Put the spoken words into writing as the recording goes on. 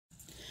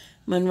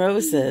Monroe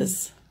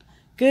says,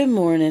 good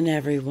morning,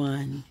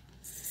 everyone.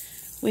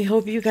 We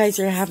hope you guys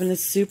are having a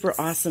super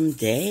awesome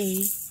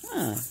day.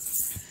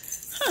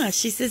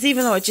 She says,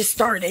 even though it just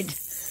started.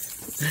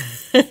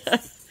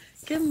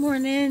 Good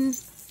morning.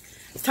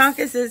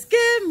 Tonka says,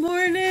 good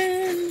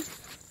morning.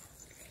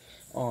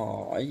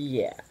 Oh,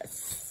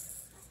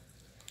 yes.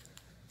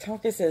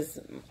 Tonka says,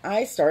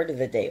 I started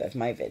the day with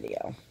my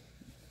video.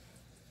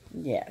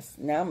 Yes,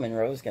 now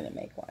Monroe's going to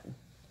make one.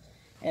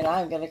 And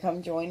I'm going to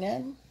come join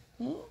in.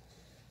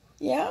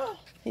 Yeah?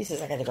 He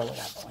says, I got to go look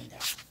out the window.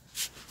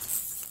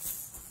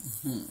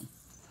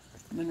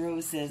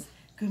 Monroe says,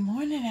 good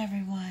morning,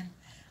 everyone.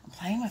 I'm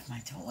playing with my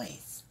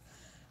toys.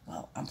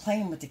 Well, I'm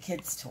playing with the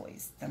kids'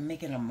 toys. I'm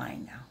making them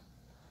mine now.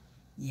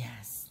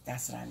 Yes,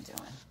 that's what I'm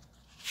doing.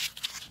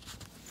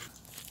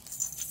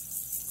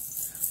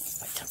 Let's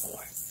play tug of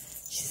war.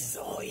 She says,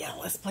 oh, yeah,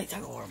 let's play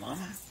tug of war,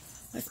 Mama.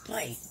 Let's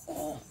play.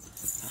 Oh,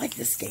 I like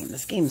this game.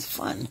 This game's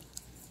fun.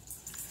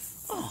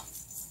 Oh.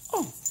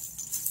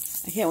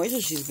 I can't wait till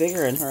she's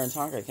bigger and her and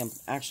Tonka can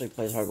actually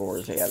play tug of war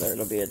together.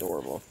 It'll be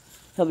adorable.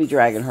 He'll be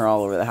dragging her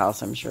all over the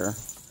house, I'm sure.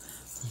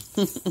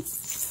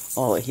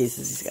 Oh, he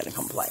says he's going to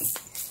come play.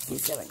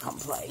 He's going to come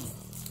play.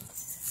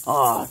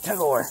 Oh, tug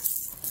of war.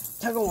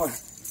 Tug of war.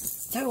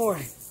 Tug of war.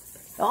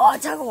 Oh,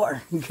 tug of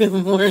war. Good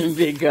morning,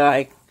 big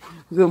guy.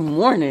 Good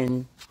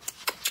morning.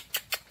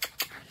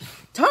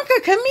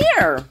 Tonka, come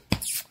here.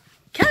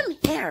 Come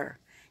here.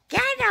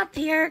 Get up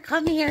here.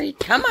 Come here.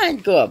 Come on,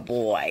 good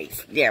boy.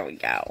 There we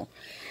go.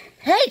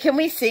 Hey, can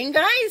we sing,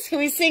 guys? Can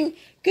we sing,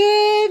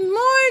 good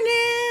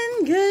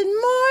morning, good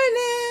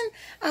morning,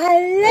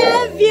 I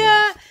love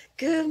ya,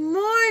 good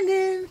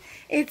morning,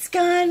 it's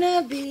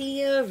gonna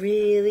be a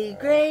really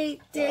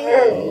great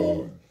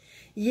day.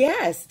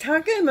 Yes,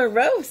 Tonka and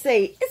Monroe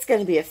say it's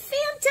gonna be a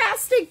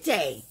fantastic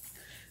day.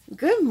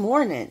 Good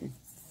morning.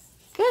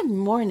 Good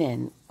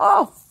morning.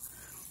 Oh.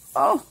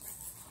 Oh,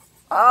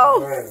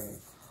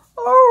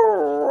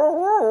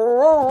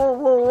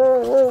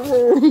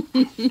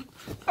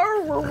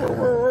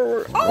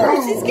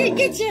 she's gonna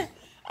get you.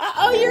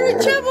 Uh-oh, you're in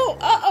trouble.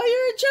 Uh-oh,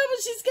 you're in trouble.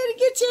 She's gonna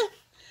get you.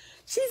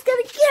 She's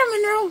gonna get him,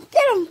 Monroe.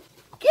 Get him.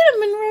 Get him,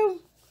 Monroe.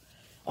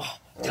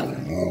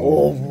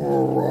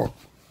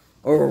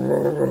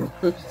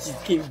 She's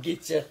gonna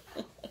get you.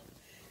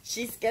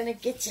 She's gonna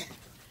get you.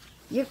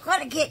 You're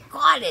gonna get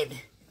caughted.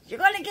 You're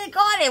gonna get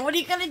caughted. What are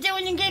you gonna do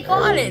when you get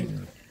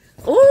caughted?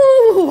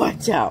 Oh,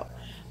 watch out.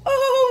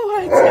 Oh,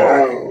 watch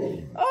out.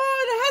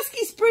 Oh, the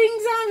Husky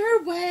Spring's on her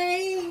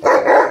way.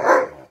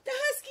 The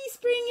Husky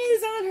Spring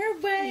is on her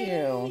way.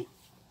 Ew.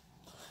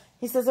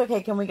 He says,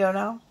 okay, can we go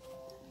now?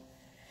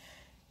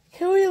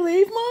 Can we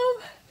leave,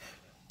 Mom?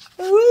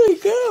 I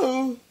want to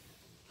go.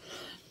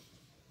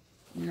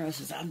 Monroe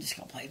says, I'm just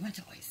going to play with my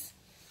toys.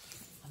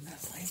 I'm going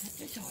to play with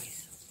the toys.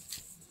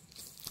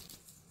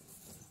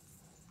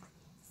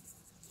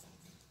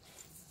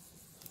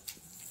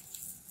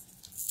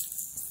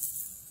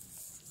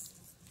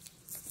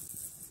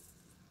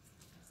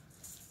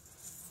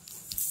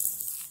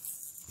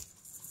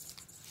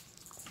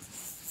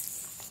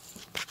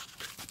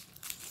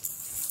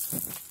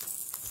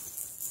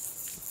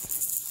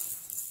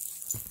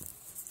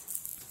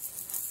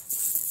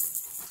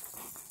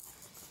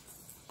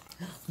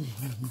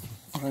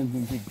 I'm a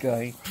big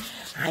guy.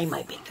 Hi,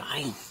 my big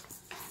guy.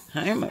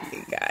 Hi, my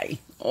big guy.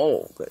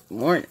 Oh, good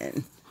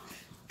morning.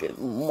 Good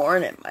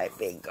morning, my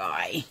big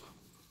guy.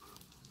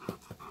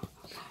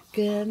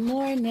 Good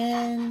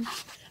morning.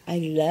 I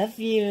love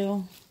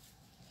you.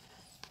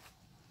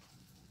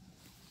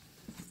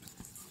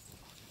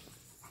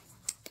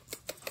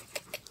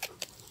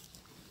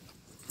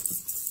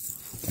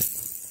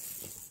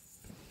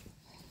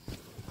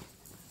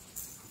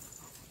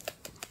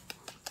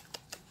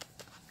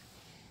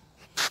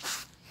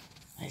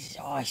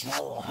 Oh, I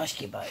smell a little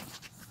husky butt.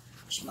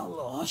 I smell a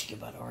little husky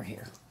butt over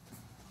here.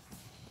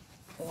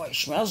 Oh, it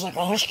smells like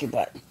a husky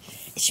butt.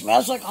 It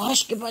smells like a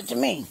husky butt to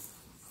me.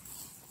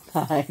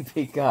 Hi,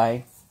 big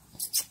guy.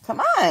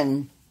 Come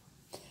on.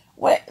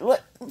 Wait,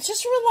 look,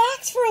 just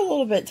relax for a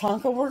little bit,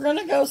 Tonka. We're going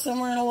to go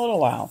somewhere in a little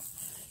while.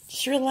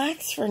 Just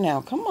relax for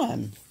now. Come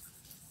on.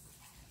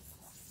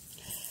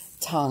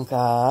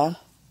 Tonka.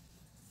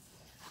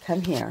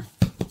 Come here.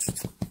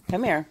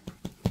 Come here.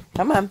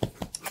 Come on.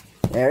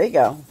 There you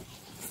go.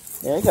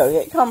 There you go.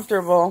 Get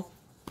comfortable.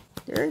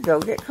 There you go.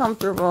 Get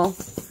comfortable.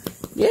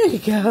 There you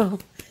go.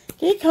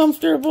 Get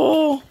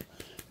comfortable.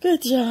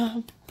 Good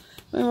job.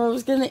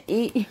 Monroe's going to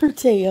eat your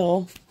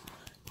tail.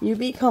 You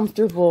be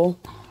comfortable.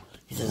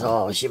 He says,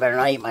 oh, she better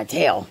not eat my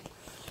tail.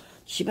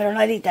 She better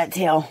not eat that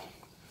tail.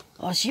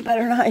 Oh, she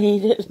better not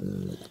eat it.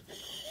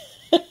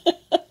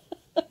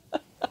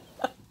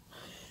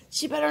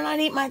 She better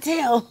not eat my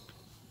tail.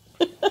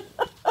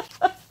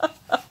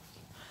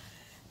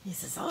 He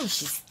says, oh,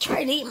 she's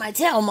trying to eat my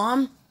tail,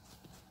 Mom.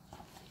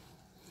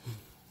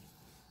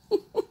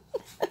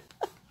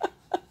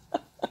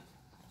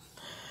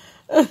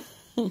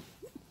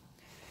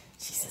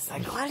 She says, I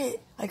got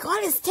it. I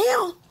got his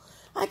tail.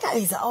 I got it.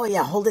 He said, oh,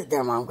 yeah, hold it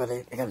there, Mom.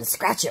 I'm gonna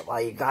scratch it while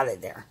you got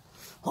it there.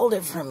 Hold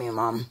it for me,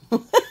 Mom.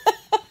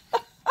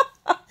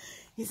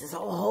 He says,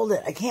 oh, hold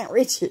it. I can't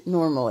reach it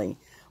normally.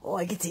 Oh,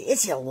 I get to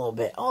itch it a little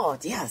bit. Oh,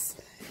 yes.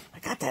 I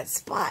got that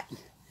spot.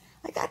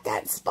 I got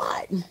that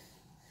spot.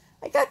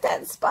 I got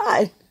that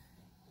spot.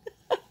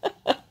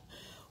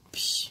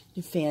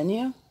 You fan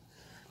you?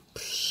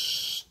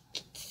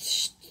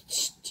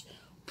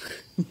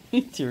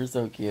 You're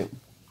so cute.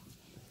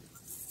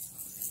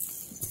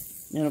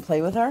 You want to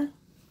play with her?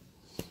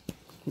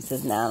 He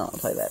says, no, I don't want to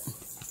play that.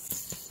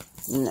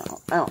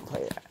 No, I don't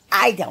play that.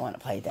 I don't want to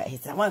play that. He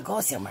said, I want to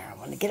go somewhere. I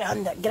want to get up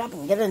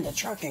and get in the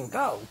truck and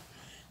go.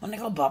 I want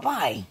to go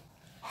bye-bye.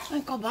 I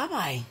want to go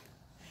bye-bye.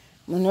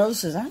 Monroe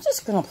says, I'm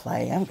just going to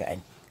play. I'm good.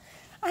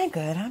 I'm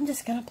good. I'm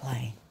just going to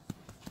play.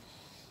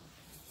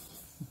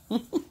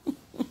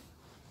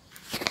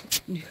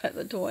 You got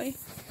the toy?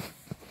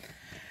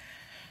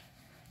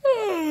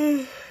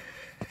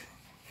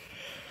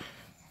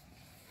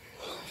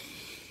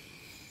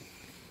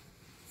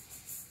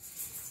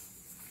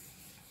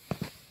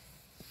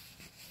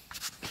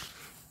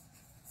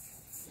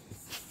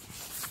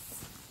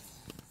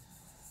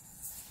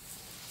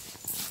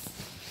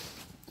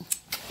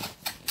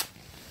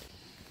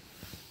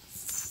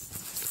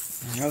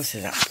 Monroe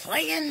says, I'm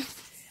playing,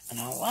 and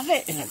I love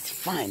it, and it's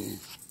fun.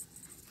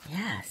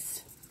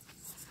 Yes.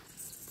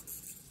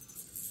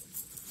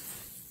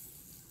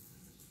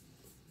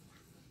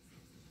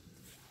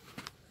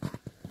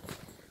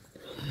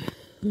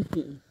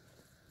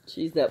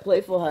 She's that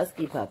playful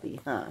husky puppy,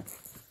 huh?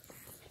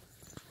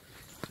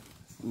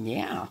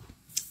 Yeah.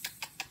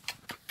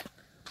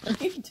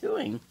 What are you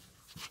doing?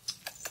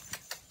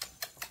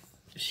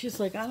 She's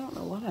like, I don't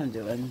know what I'm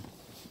doing.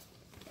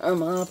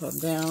 I'm up, I'm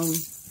down.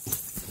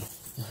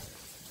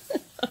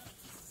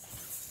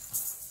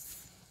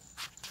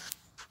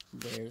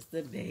 There's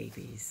the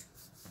babies.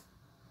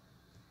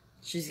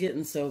 She's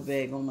getting so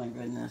big, oh my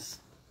goodness.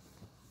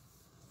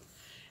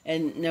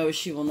 And no,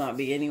 she will not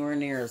be anywhere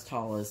near as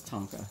tall as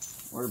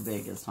Tonka, or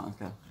big as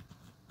Tonka.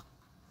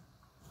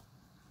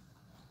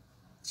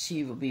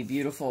 She will be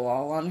beautiful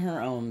all on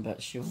her own,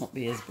 but she won't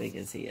be as big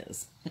as he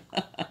is.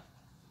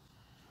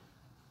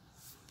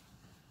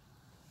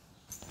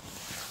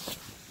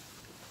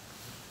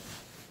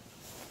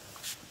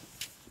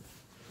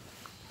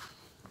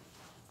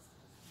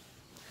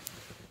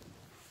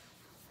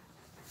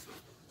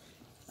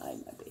 Hi,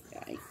 my big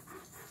guy.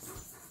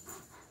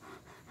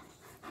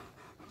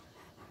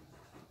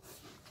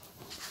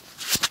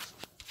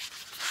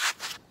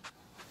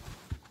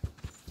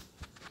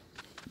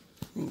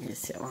 You gonna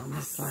sit on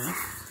Mama's lap?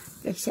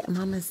 Go sit on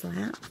Mama's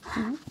lap?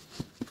 Huh?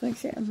 Go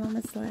sit on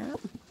Mama's lap?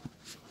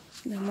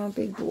 That my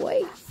big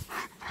boy?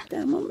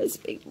 That Mama's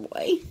big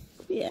boy?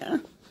 Yeah.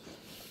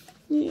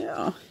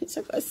 Yeah.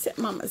 So go sit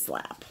on Mama's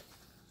lap.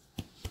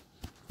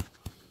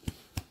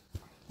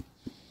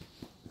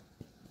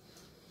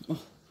 Oh,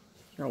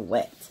 you're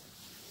wet.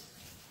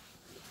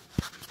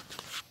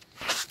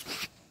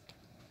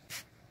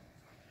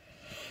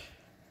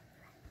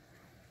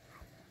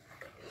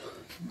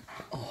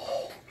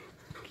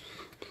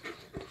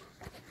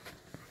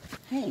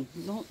 Hey,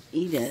 don't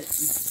eat it.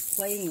 I'm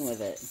playing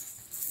with it.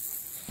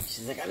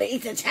 She's like, I gotta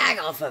eat the tag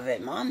off of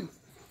it, Mom.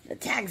 The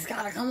tag's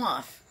gotta come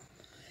off.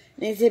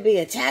 It needs to be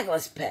a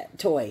tagless pet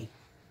toy.